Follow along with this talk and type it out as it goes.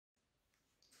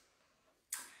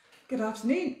Good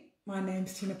afternoon, my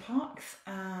name's Tina Parks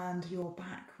and you're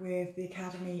back with the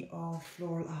Academy of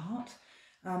Floral Art.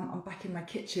 I'm back in my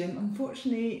kitchen.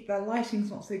 Unfortunately the lighting's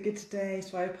not so good today,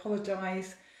 so I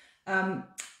apologise. Well,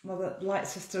 the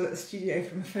lights are still at the studio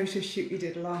from a photo shoot we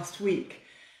did last week.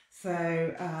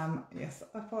 So yes,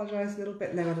 I apologise, a little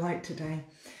bit lower light today.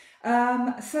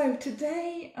 So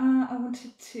today I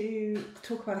wanted to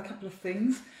talk about a couple of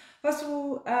things. First of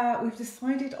all, we've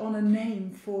decided on a name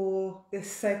for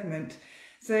this segment.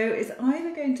 So it's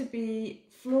either going to be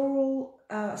Floral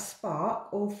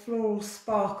Spark or Floral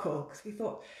Sparkle, because we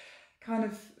thought kind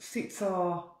of suits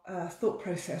our thought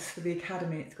process for the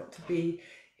Academy. It's got to be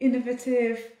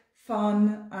innovative,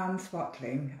 fun and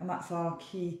sparkling, and that's our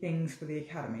key things for the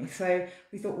Academy. So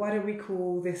we thought, why don't we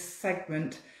call this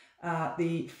segment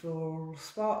the Floral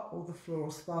Spark or the Floral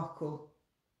Sparkle?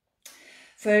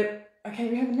 So, okay,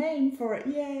 we have a name for it,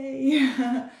 yay!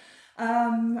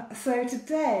 So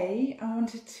today I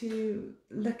wanted to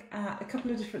look at a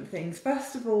couple of different things.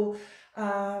 First of all,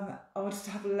 I wanted to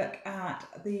have a look at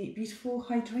the beautiful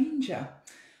hydrangea.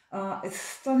 It's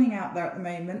stunning out there at the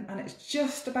moment and it's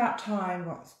just about time,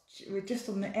 well, we're just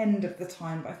on the end of the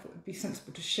time, but I thought it would be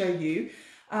sensible to show you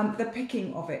the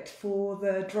picking of it for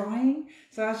the drying.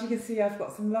 So as you can see, I've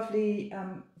got some lovely,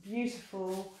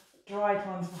 beautiful dried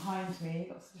ones behind me,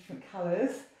 lots of different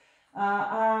colours.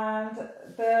 And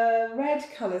the red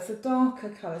colours, the darker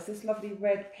colours, this lovely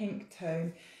red pink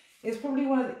tone, is probably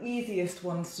one of the easiest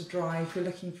ones to dry if you're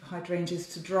looking for hydrangeas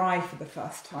to dry for the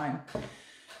first time.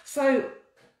 So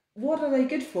what are they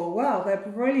good for? Well, they're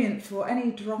brilliant for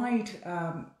any dried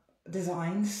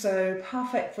designs, so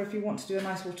perfect for if you want to do a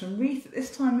nice autumn wreath at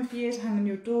this time of year to hang on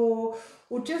your door,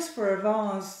 or just for a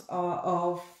vase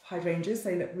of hydrangeas.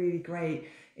 They look really great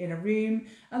in a room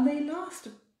and they last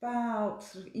about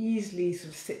easily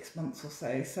 6 months or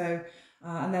so.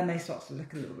 And then they start to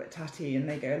look a little bit tatty and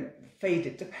they go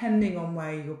faded depending on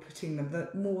where you're putting them. The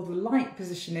more the light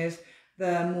position is,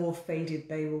 the more faded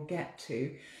they will get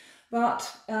to. But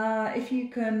if you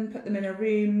can put them in a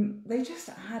room, they just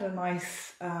add a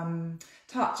nice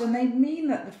touch, and they mean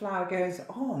that the flower goes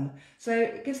on. So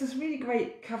it gives us really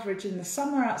great coverage in the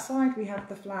summer outside. We have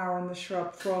the flower on the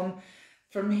shrub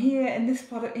from here in this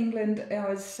part of England. I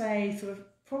would say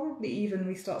probably even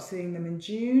we start seeing them in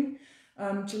June.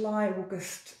 July,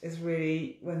 August is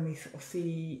really when we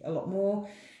see a lot more.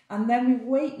 And then we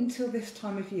wait until this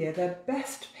time of year. They're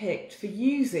best picked for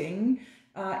using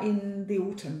in the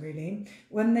autumn, really,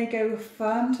 when they go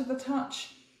firm to the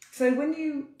touch. So when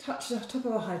you touch the top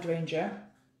of a hydrangea,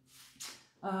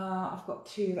 I've got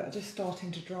two that are just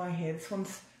starting to dry here. This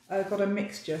one's got a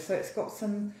mixture, so it's got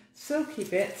some silky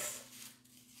bits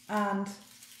and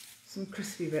some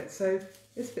crispy bits. So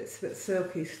this bit's a bit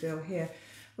silky still here.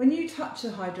 When you touch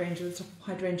a hydrangea, the top of a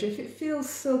hydrangea, if it feels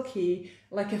silky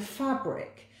like a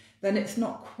fabric, then it's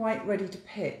not quite ready to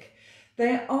pick.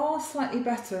 They are slightly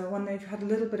better when they've had a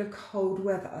little bit of cold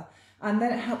weather, and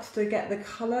then it helps to get the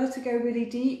colour to go really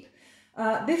deep.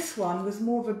 This one was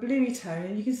more of a bluey tone,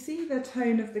 and you can see the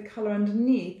tone of the colour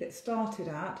underneath it started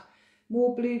at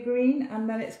more blue-green, and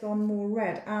then it's gone more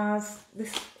red. As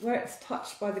this, where it's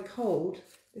touched by the cold,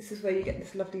 this is where you get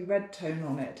this lovely red tone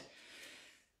on it.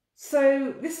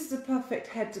 So this is the perfect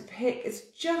head to pick. It's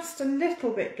just a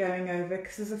little bit going over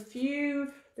because there's a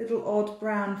few little odd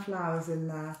brown flowers in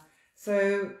there.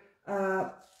 So,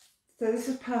 so this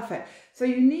is perfect. So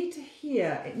you need to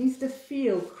hear, it needs to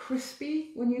feel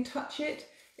crispy when you touch it.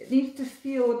 It needs to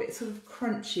feel a bit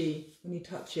crunchy when you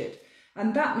touch it.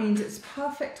 And that means it's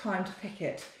perfect time to pick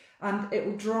it and it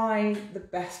will dry the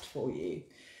best for you.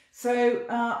 So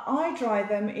I dry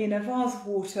them in a vase of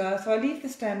water. So I leave the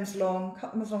stems long,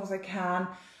 cut them as long as I can.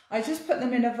 I just put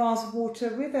them in a vase of water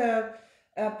with a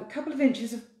couple of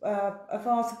inches of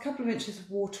a couple of inches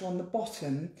of water on the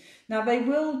bottom. Now they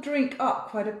will drink up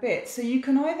quite a bit, so you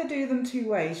can either do them two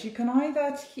ways. You can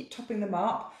either keep topping them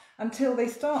up until they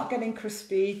start getting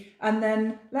crispy and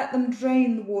then let them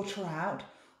drain the water out,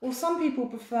 or some people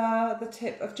prefer the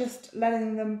tip of just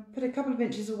letting them put a couple of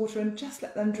inches of water and just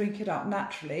let them drink it up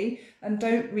naturally and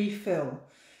don't refill.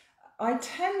 I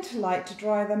tend to like to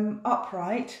dry them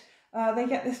upright. They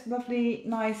get this lovely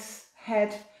nice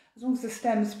head. As long as the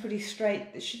stem is pretty straight,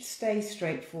 it should stay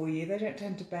straight for you. They don't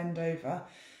tend to bend over,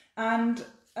 and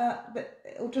but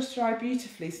it'll just dry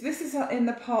beautifully. So this is in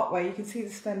the part way. You can see the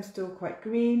stem's still quite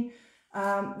green.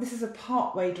 This is a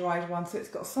part way dried one, so it's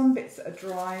got some bits that are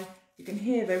dry. You can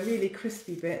hear they're really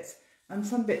crispy bits, and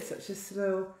some bits that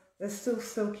they're still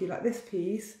silky. Like this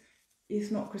piece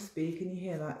is not crispy. Can you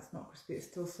hear that? It's not crispy. It's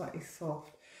still slightly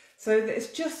soft. So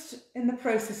it's just in the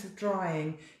process of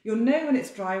drying. You'll know when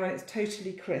it's dry when it's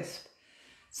totally crisp.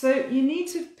 So you need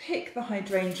to pick the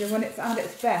hydrangea when it's at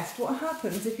its best. What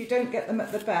happens if you don't get them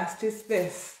at the best is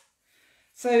this.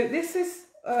 So this is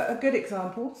a good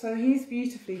example. So he's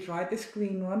beautifully dried, this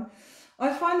green one.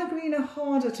 I find the green are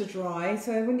harder to dry.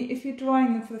 So if you're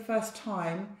drying them for the first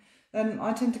time, then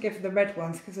I tend to go for the red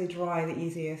ones because they dry the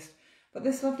easiest. But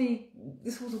this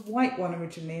was a white one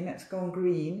originally and it's gone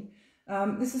green.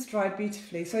 This is dried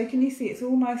beautifully. So can you see it's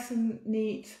all nice and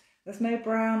neat. There's no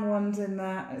brown ones in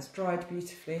there and it's dried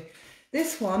beautifully.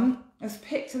 This one was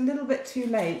picked a little bit too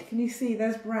late. Can you see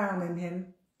there's brown in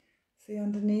him? See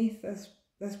underneath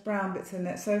there's brown bits in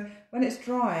it. So when it's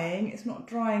drying, it's not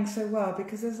drying so well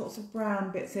because there's lots of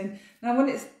brown bits in. Now when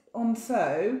it's on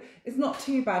so, it's not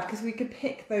too bad because we could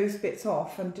pick those bits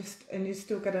off and you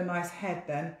still get a nice head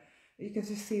then. You can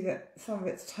just see that some of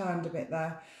it's turned a bit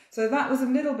there. So that was a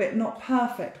little bit not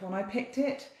perfect when I picked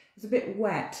it. It's a bit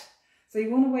wet. So you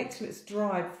want to wait till it's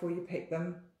dry before you pick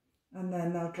them and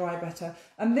then they'll dry better.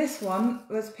 And this one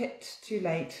was picked too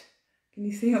late. Can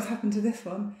you see what's happened to this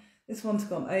one? This one's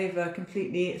gone over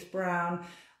completely, it's brown.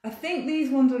 I think these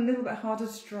ones are a little bit harder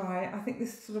to dry. I think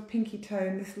this sort of pinky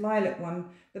tone, this lilac one,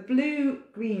 the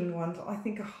blue-green ones I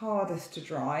think are hardest to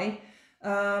dry.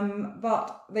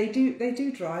 But they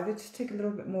do dry, they just take a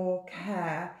little bit more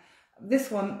care.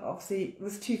 This one obviously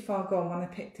was too far gone when I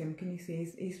picked him. Can you see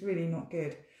he's really not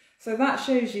good. So that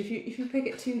shows you if you pick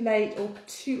it too late or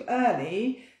too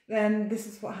early, then this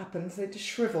is what happens. They just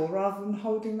shrivel rather than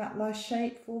holding that nice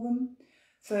shape for them.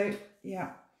 So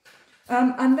yeah.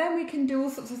 And then we can do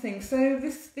all sorts of things. So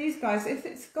these guys, if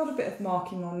it's got a bit of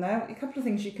marking on there, a couple of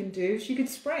things you can do is you could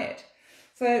spray it.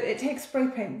 So it takes spray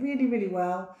paint really, really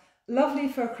well. Lovely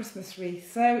for a Christmas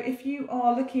wreath. So if you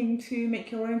are looking to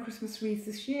make your own Christmas wreath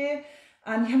this year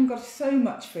and you haven't got so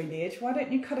much foliage, why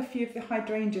don't you cut a few of the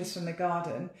hydrangeas from the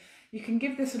garden? You can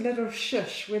give this a little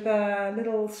shush with a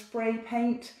little spray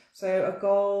paint. So a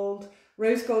gold,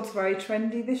 rose gold's very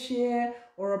trendy this year,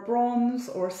 or a bronze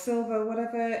or a silver,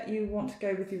 whatever you want to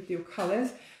go with your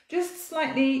colours. Just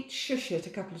slightly shush it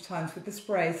a couple of times with the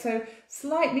spray. So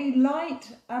slightly light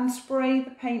and spray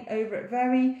the paint over it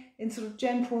very in sort of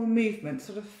gentle movement,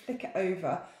 sort of flick it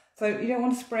over. So you don't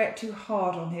want to spray it too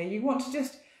hard on here. You want to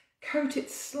just coat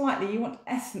it slightly. You want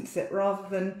to essence it rather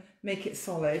than make it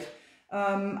solid.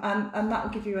 And that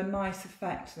will give you a nice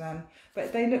effect then.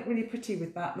 But they look really pretty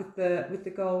with that, with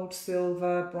the gold,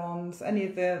 silver, bronze, any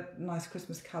of the nice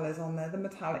Christmas colours on there. The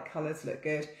metallic colours look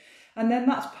good. And then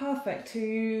that's perfect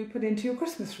to put into your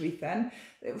Christmas wreath then.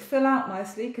 It will fill out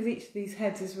nicely because each of these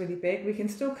heads is really big. We can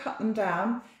still cut them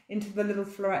down into the little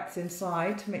florets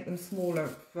inside to make them smaller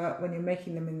for when you're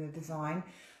making them in the design.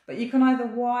 But you can either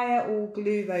wire or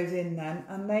glue those in then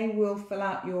and they will fill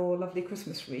out your lovely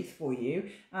Christmas wreath for you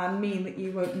and mean that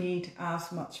you won't need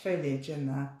as much foliage in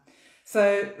there.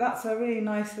 So that's a really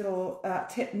nice little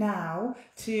tip now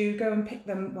to go and pick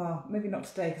them, well, maybe not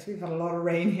today because we've had a lot of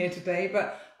rain here today,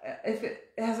 but if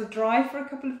it has a dry for a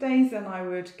couple of days, then I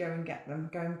would go and get them,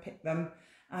 go and pick them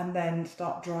and then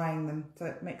start drying them. So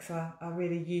it makes a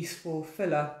really useful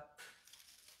filler.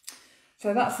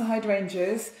 So that's the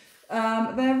hydrangeas.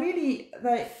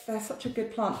 They're such a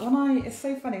good plant. It's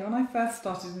so funny, when I first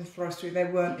started in floristry, they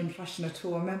weren't in fashion at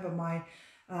all. I remember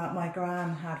my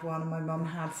gran had one and my mum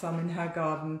had some in her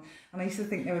garden and I used to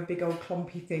think they were big old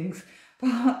clumpy things.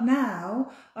 But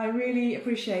now I really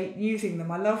appreciate using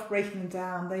them. I love breaking them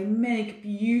down. They make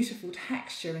beautiful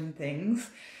texture in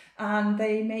things and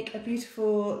they make a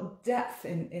beautiful depth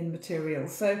in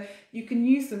materials. So you can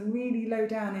use them really low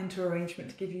down into arrangement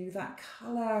to give you that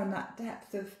colour and that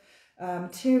depth of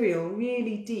material,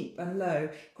 really deep and low.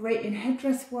 Great in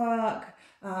headdress work.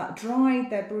 Dried,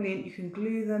 they're brilliant. You can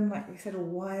glue them, like we said, or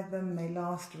wire them. They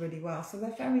last really well. So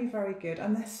they're very, very good.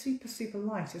 And they're super, super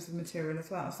light as a material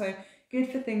as well. So good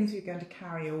for things you're going to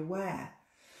carry or wear.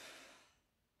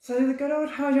 So the good old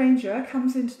hydrangea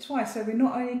comes into twice. So we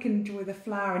not only can enjoy the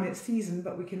flower in its season,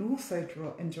 but we can also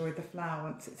enjoy the flower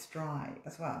once it's dry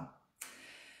as well.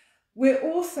 We're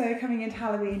also coming into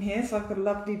Halloween here. So I've got a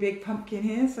lovely big pumpkin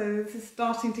here. So this is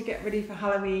starting to get ready for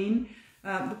Halloween.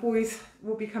 The boys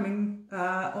will be coming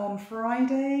on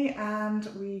Friday and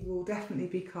we will definitely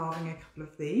be carving a couple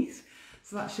of these.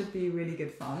 So that should be really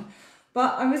good fun.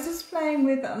 But I was just playing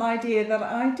with an idea that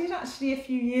I did actually a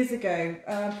few years ago,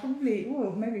 probably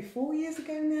maybe 4 years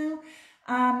ago now.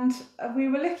 And we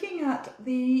were looking at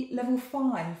the level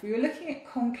 5. We were looking at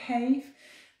concave.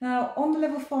 Now on the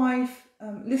level 5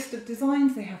 list of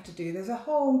designs they have to do, there's a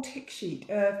whole tick sheet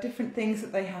of different things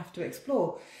that they have to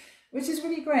explore. which is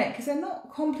really great because they're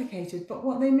not complicated, but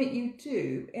what they make you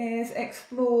do is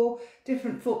explore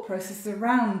different thought processes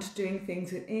around doing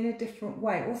things in a different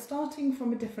way or starting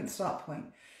from a different start point.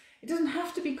 It doesn't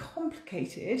have to be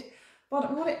complicated,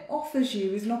 but what it offers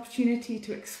you is an opportunity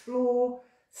to explore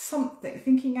something,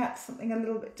 thinking at something a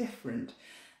little bit different.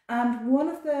 And one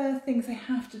of the things they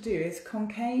have to do is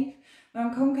concave.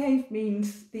 Now, concave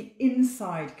means the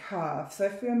inside curve. So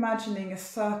if you're imagining a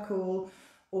circle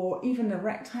or even a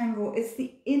rectangle, it's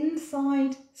the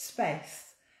inside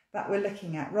space that we're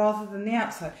looking at rather than the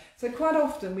outside. So quite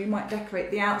often we might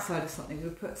decorate the outside of something.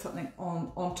 We'll put something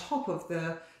on top of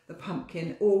the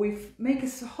pumpkin, or we make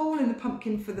a hole in the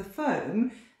pumpkin for the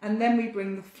foam, and then we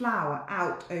bring the flower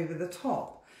out over the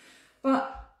top.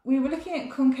 But we were looking at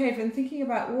concave and thinking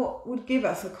about what would give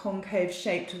us a concave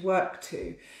shape to work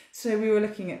to. So we were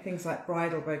looking at things like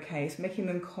bridal bouquets, making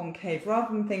them concave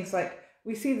rather than things like,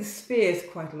 we see the spheres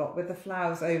quite a lot with the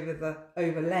flowers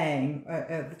overlaying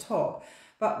at the top.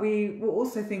 But we were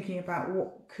also thinking about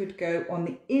what could go on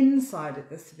the inside of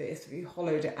the sphere, so we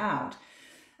hollowed it out.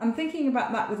 And thinking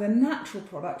about that with a natural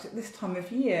product at this time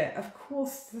of year, of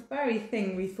course, the very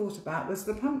thing we thought about was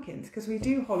the pumpkins, because we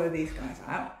do hollow these guys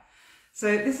out.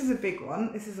 So this is a big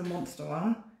one. This is a monster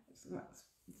one. It's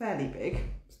fairly big,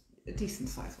 a decent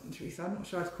sized one, Teresa. I'm not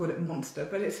sure I'd call it a monster,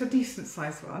 but it's a decent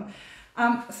sized one.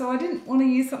 So I didn't want to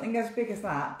use something as big as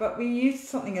that, but we used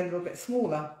something a little bit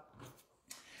smaller.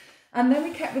 And then we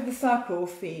kept with the circle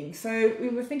theme. So we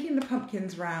were thinking the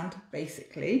pumpkins round,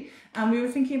 basically, and we were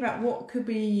thinking about what could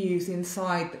we use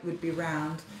inside that would be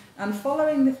round. And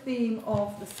following the theme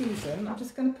of the season, I'm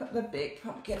just going to put the big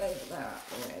pumpkin over there out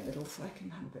the way a little so I can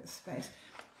have a bit of space.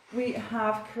 We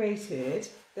have created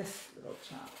this little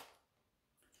chap.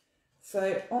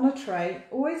 So on a tray,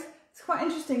 always, it's quite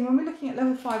interesting, when we're looking at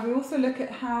level 5, we also look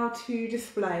at how to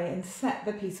display and set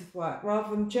the piece of work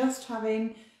rather than just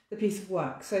having the piece of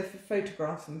work, so for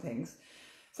photographs and things.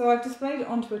 So I've displayed it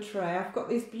onto a tray. I've got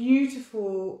these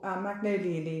beautiful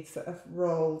magnolia leaves that have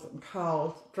rolled and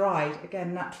curled, dried,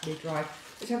 again naturally dried,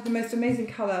 which have the most amazing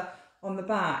colour on the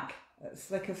back.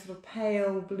 It's like a sort of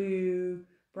pale blue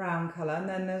brown colour, and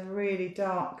then there's a really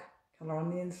dark colour on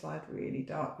the inside, really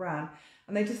dark brown.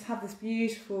 And they just have this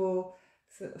beautiful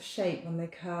sort of shape when they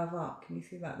curve up. Can you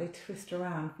see that? They twist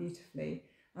around beautifully.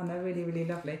 And they're really, really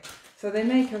lovely. So they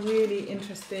make a really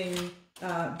interesting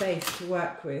base to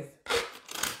work with.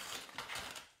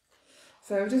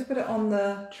 So I've just put it on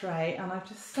the tray and I've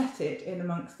just set it in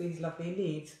amongst these lovely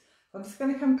leaves. So I'm just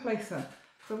going to come closer.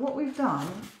 So what we've done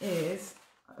is,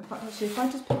 in fact, actually, if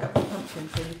I just pick up the pumpkin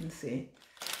so you can see,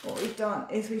 what we've done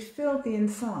is we've filled the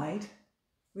inside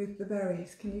with the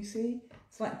berries. Can you see?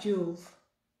 It's like jewels.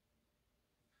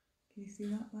 Can you see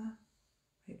that there?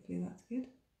 Hopefully that's good.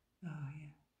 Oh, yeah.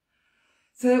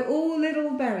 So all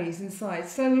little berries inside.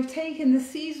 So we've taken the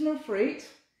seasonal fruit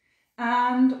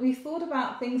and we thought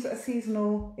about things that are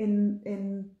seasonal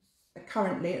in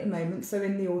currently at the moment, so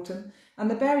in the autumn. And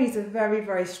the berries are very,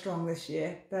 very strong this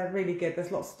year. They're really good.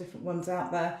 There's lots of different ones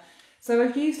out there. So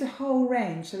we've used a whole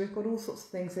range. So we've got all sorts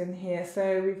of things in here.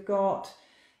 So we've got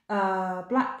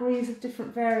blackberries of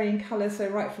different varying colours, so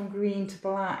right from green to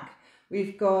black.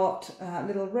 We've got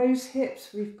little rose hips.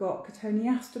 We've got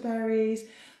cotoneaster berries.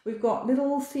 We've got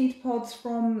little seed pods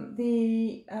from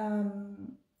the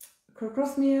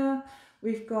crocosmia.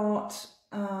 We've got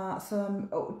a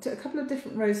couple of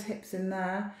different rose hips in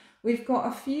there. We've got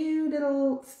a few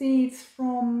little seeds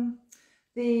from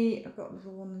the, I've got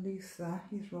little one loose there,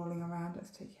 he's rolling around,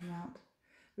 let's take him out.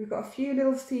 We've got a few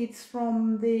little seeds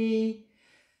from the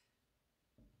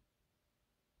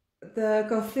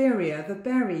Gaultheria, the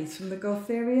berries from the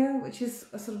Gaultheria, which is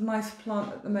a sort of nice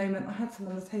plant at the moment. I had some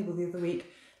on the table the other week.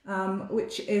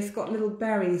 Which has got little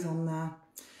berries on there.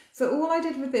 So all I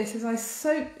did with this is I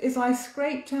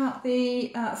scraped out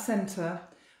the centre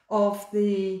of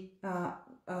the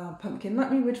pumpkin,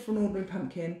 like we would for an ordinary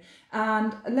pumpkin,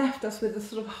 and left us with a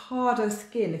sort of harder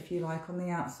skin, if you like, on the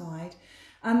outside.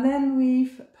 And then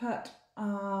we've put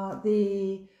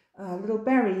the little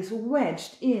berries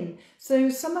wedged in. So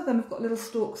some of them have got little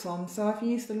stalks on, so I've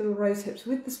used the little rose hips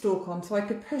with the stalk on, so I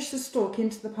could push the stalk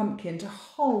into the pumpkin to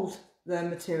hold the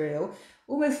material,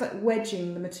 almost like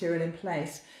wedging the material in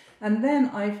place. And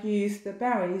then I've used the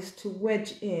berries to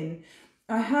wedge in.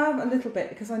 I have a little bit,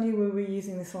 because I knew we were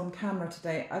using this on camera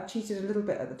today, I cheated a little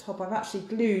bit at the top. I've actually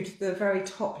glued the very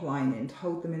top line in to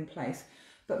hold them in place.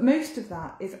 But most of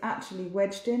that is actually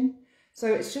wedged in.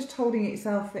 So it's just holding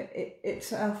itself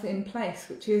in place,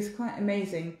 which is quite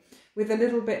amazing. With a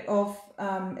little bit of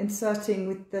inserting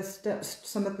with the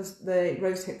some of the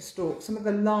rosehip stalks, some of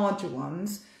the larger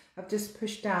ones I've just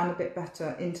pushed down a bit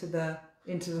better into the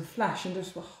into the flesh and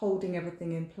just holding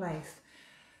everything in place.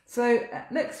 So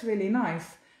it looks really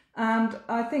nice, and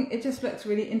I think it just looks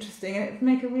really interesting, and it would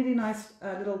make a really nice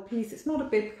little piece. It's not a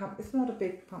big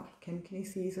pumpkin. Can you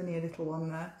see there's only a little one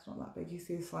there? It's not that big. You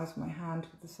see the size of my hand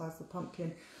with the size of the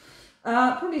pumpkin.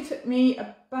 Probably took me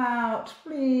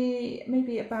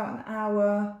maybe about an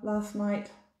hour last night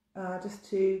just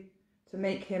to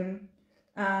make him,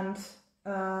 and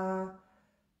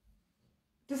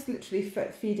just literally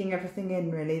feeding everything in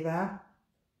really there.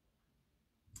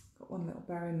 Got one little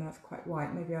berry in there that's quite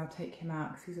white. Maybe I'll take him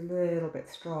out because he's a little bit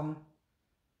strong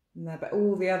in there. But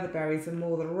all the other berries are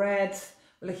more the reds.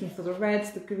 We're looking for the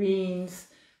reds, the greens,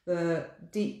 the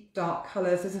deep dark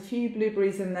colours. There's a few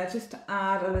blueberries in there just to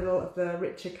add a little of the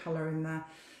richer colour in there.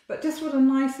 But just what a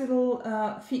nice little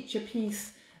feature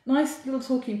piece. Nice little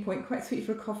talking point, quite sweet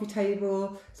for a coffee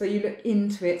table, so you look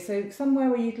into it. So somewhere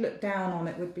where you'd look down on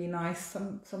it would be nice,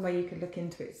 somewhere you could look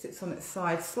into it. It sits on its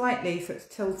side slightly, so it's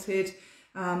tilted,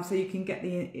 so you can get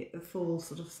the full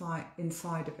sort of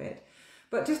inside of it.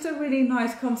 But just a really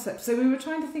nice concept. So we were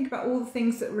trying to think about all the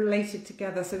things that related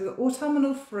together. So we've got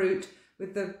autumnal fruit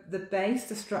with the base,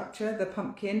 the structure, the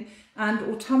pumpkin, and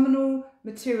autumnal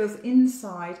materials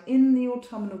inside, in the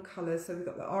autumnal colours. So we've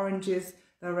got the oranges,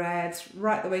 the reds,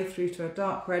 right the way through to a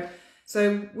dark red.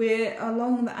 So we're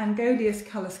along the Angolia's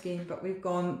colour scheme, but we've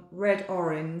gone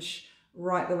red-orange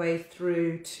right the way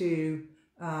through to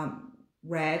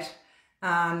red,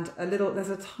 and there's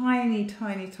a tiny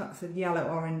touch of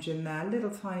yellow-orange in there, a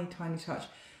little tiny touch,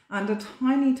 and a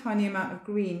tiny amount of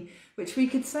green, which we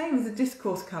could say was a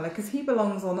discourse colour because he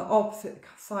belongs on the opposite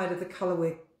side of the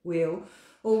colour wheel.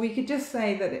 Or we could just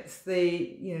say that it's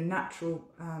the natural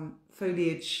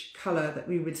foliage colour that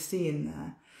we would see in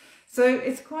there. So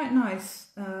it's quite nice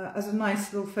as a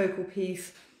nice little focal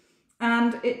piece,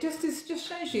 and it just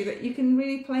shows you that you can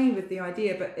really play with the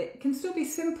idea, but it can still be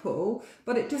simple,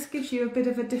 but it just gives you a bit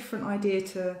of a different idea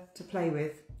to play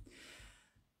with.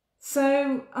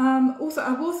 So also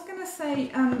I was going to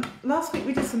say, last week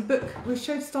we did some book,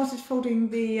 started folding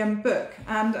the book,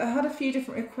 and I had a few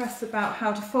different requests about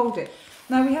how to fold it.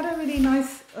 Now we had a really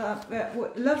nice,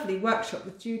 lovely workshop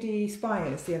with Judy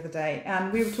Spires the other day,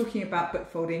 and we were talking about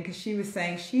book folding because she was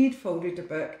saying she'd folded a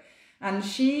book and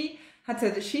she had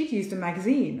said that she'd used a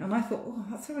magazine, and I thought, oh,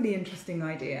 that's a really interesting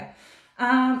idea.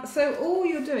 So all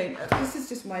you're doing, this is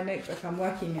just my notebook I'm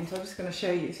working in, so I'm just going to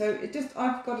show you. So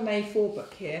I've got an A4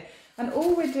 book here, and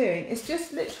all we're doing is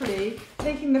just literally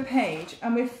taking the page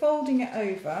and we're folding it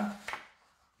over.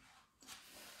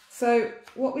 So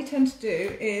what we tend to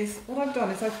do is, what I've done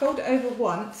is I fold it over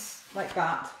once, like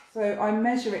that. So I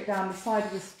measure it down the side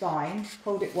of the spine,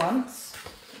 fold it once.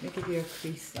 Let me give you a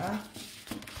crease there.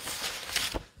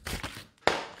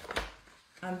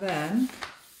 And then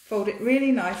fold it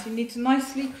really nice. You need to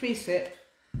nicely crease it.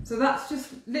 So that's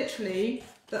just literally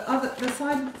the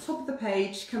side of the top of the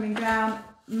page coming down,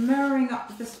 mirroring up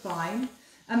with the spine,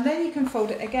 and then you can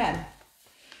fold it again.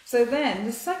 So then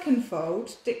the second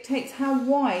fold dictates how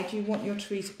wide you want your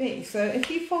tree to be. So if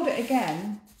you fold it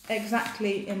again,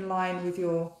 exactly in line with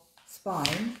your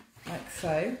spine, like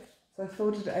so. So I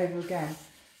folded it over again.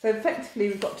 So effectively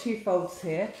we've got two folds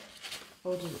here,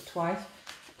 folded it twice.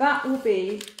 That will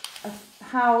be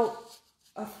how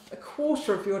a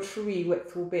quarter of your tree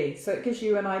width will be. So it gives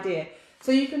you an idea.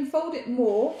 So you can fold it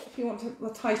more if you want a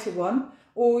tighter one,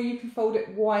 or you can fold it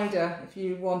wider if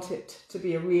you want it to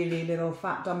be a really little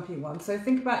fat dumpy one. So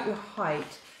think about your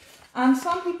height. And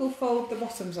some people fold the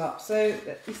bottoms up. So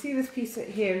you see this piece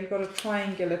here, you've got a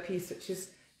triangular piece, which is,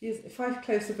 if I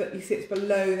close the book, you see it's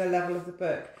below the level of the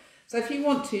book. So if you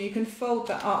want to, you can fold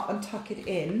that up and tuck it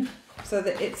in so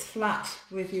that it's flat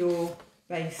with your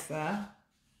base there.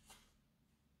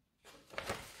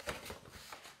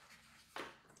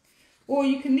 Or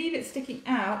you can leave it sticking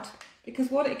out,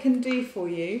 because what it can do for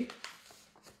you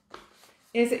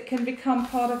is it can become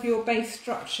part of your base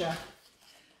structure.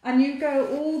 And you go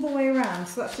all the way around,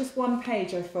 so that's just one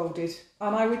page I folded.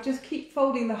 And I would just keep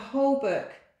folding the whole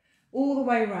book all the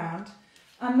way around.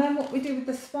 And then what we do with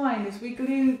the spine is we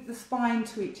glue the spine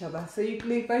to each other. So you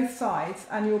glue both sides,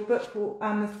 and your book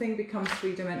and the thing becomes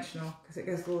three-dimensional because it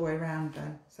goes all the way around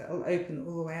then. So it'll open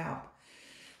all the way up.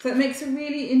 So it makes a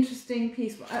really interesting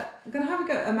piece. I'm going to have a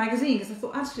go at a magazine because I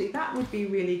thought actually that would be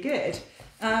really good.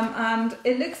 And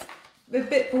it looks a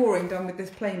bit boring done with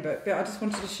this plain book, but I just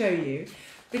wanted to show you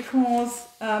because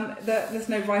there's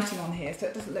no writing on here, so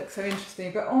it doesn't look so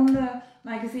interesting. But on the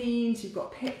magazines, you've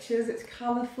got pictures, it's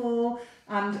colourful,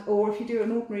 or if you do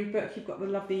an ordinary book, you've got the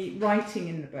lovely writing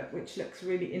in the book, which looks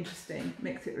really interesting,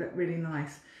 makes it look really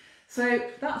nice. So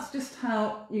that's just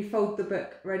how you fold the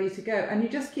book ready to go, and you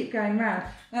just keep going round.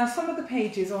 Now some of the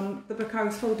pages on the book I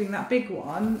was folding, that big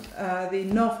one, the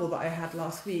novel that I had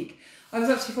last week, I was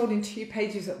actually folding 2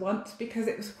 pages at once because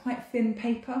it was quite thin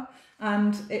paper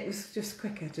and it was just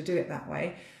quicker to do it that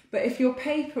way. But if your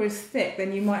paper is thick,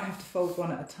 then you might have to fold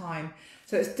one at a time.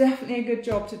 So it's definitely a good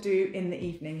job to do in the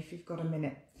evening if you've got a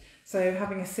minute. So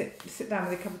having a sit down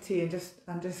with a cup of tea and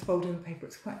just folding the paper,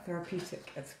 it's quite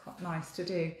therapeutic. It's quite nice to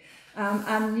do.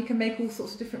 And you can make all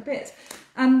sorts of different bits.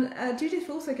 And Judith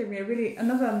also gave me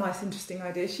another nice interesting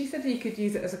idea. She said you could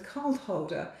use it as a card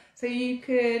holder. So you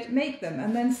could make them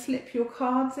and then slip your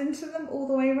cards into them all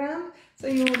the way around. So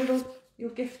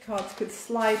your gift cards could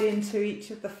slide into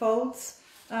each of the folds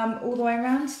all the way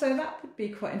around. So that would be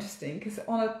quite interesting, because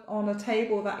on a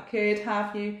table that could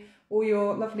have all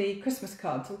your lovely Christmas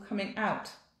cards all coming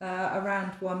out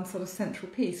around one sort of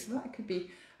central piece. So that could be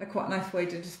a quite nice way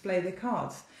to display the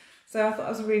cards. So I thought that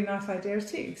was a really nice idea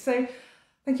too. So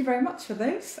thank you very much for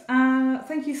those.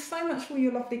 Thank you so much for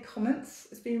your lovely comments.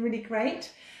 It's been really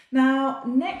great. Now,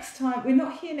 next time, we're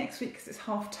not here next week because it's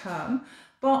half term,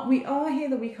 but we are here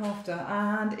the week after,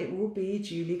 and it will be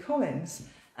Julie Collins.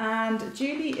 And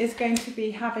Julie is going to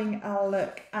be having a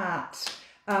look at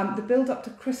the build up to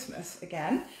Christmas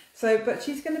again. But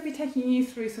she's going to be taking you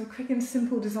through some quick and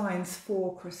simple designs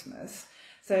for Christmas.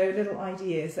 So little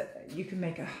ideas that you can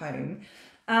make at home.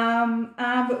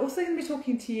 And we're also going to be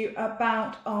talking to you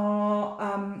about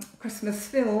our Christmas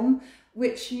film,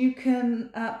 which you can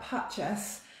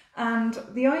purchase. And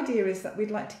the idea is that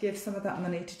we'd like to give some of that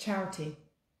money to charity.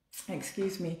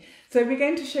 Excuse me. So we're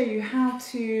going to show you how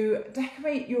to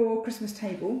decorate your Christmas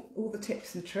table, all the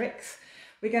tips and tricks.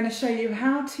 We're going to show you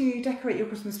how to decorate your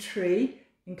Christmas tree,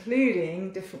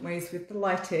 including different ways with the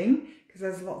lighting, because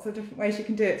there's lots of different ways you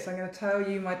can do it. So I'm going to tell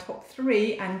you my top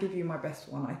 3 and give you my best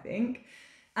one, I think.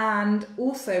 And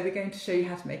also we're going to show you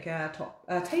how to make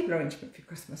a table arrangement for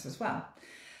Christmas as well.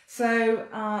 So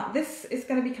this is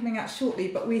going to be coming out shortly,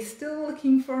 but we're still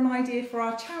looking for an idea for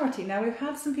our charity. Now, we've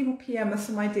had some people PM us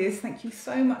some ideas. Thank you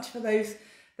so much for those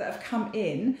that have come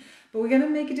in. But we're going to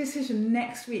make a decision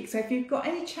next week. So if you've got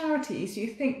any charities you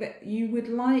think that you would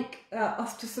like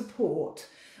us to support,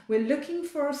 we're looking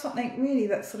for something really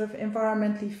that's sort of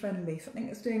environmentally friendly, something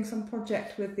that's doing some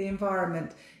project with the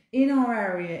environment in our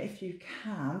area if you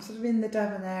can, sort of in the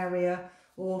Devon area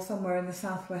or somewhere in the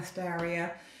southwest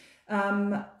area.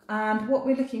 And what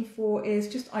we're looking for is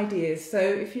just ideas. So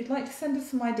if you'd like to send us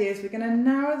some ideas, we're going to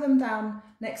narrow them down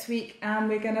next week, and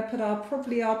we're going to put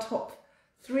probably our top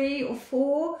 3 or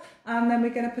 4, and then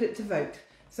we're going to put it to vote.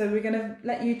 So we're going to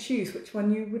let you choose which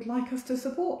one you would like us to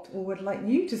support or would like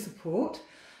you to support.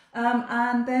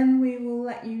 And then we will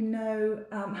let you know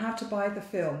how to buy the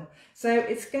film. So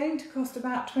it's going to cost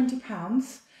about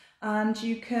 £20. And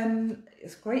you can,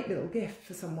 it's a great little gift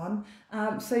for someone,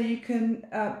 so you can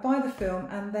buy the film,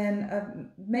 and then a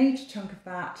major chunk of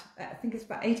that, I think it's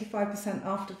about 85%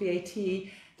 after VAT,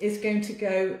 is going to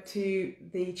go to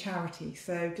the charity.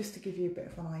 So just to give you a bit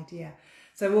of an idea.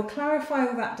 So we'll clarify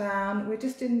all that down. We're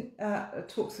just in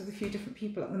talks with a few different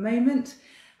people at the moment.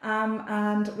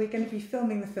 And we're going to be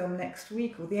filming the film next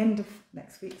week, or the end of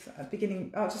next week, so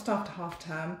just after half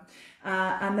term,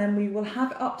 and then we will have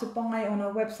it up to buy on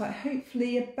our website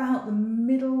hopefully about the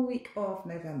middle week of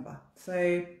November.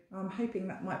 So I'm hoping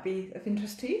that might be of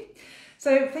interest to you.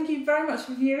 So thank you very much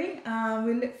for viewing.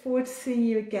 We look forward to seeing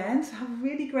you again. So have a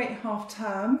really great half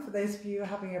term for those of you who are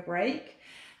having a break,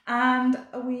 and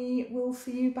we will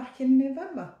see you back in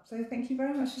November. So thank you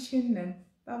very much for tuning in.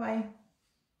 Bye bye.